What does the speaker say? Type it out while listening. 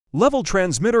Level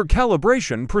transmitter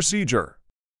calibration procedure.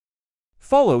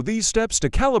 Follow these steps to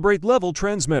calibrate level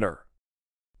transmitter.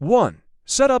 1.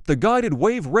 Set up the guided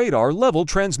wave radar level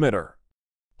transmitter,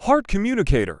 heart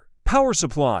communicator, power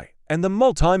supply, and the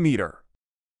multimeter.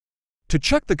 To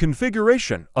check the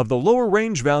configuration of the lower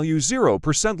range value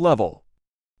 0% level,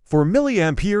 for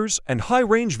milliamperes and high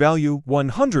range value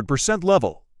 100%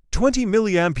 level, 20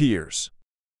 milliamperes.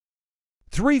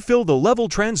 3. Fill the level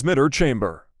transmitter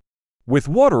chamber with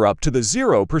water up to the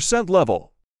 0%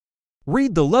 level.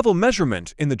 Read the level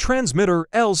measurement in the transmitter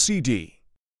LCD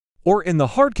or in the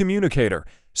heart communicator.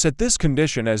 Set this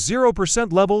condition as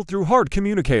 0% level through heart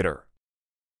communicator.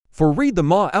 For read the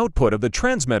Ma output of the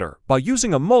transmitter by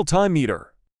using a multimeter.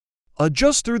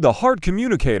 Adjust through the heart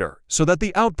communicator so that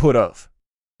the output of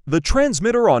the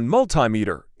transmitter on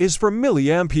multimeter is for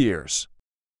milliamperes.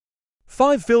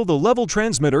 5. Fill the level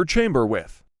transmitter chamber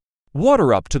with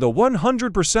water up to the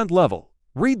 100% level.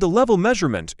 Read the level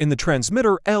measurement in the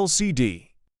transmitter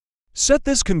LCD. Set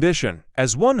this condition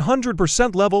as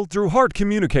 100% level through heart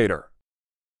communicator.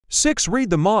 6. Read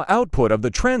the Ma output of the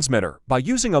transmitter by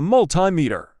using a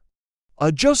multimeter.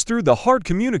 Adjust through the heart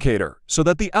communicator so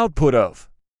that the output of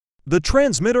the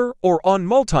transmitter or on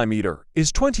multimeter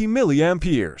is 20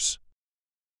 milliamperes.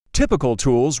 Typical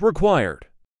tools required: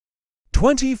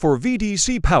 20 for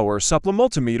VDC power supply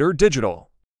multimeter digital,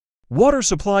 water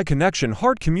supply connection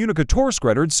heart communicator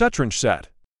squared setrange set.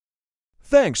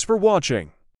 Thanks for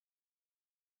watching.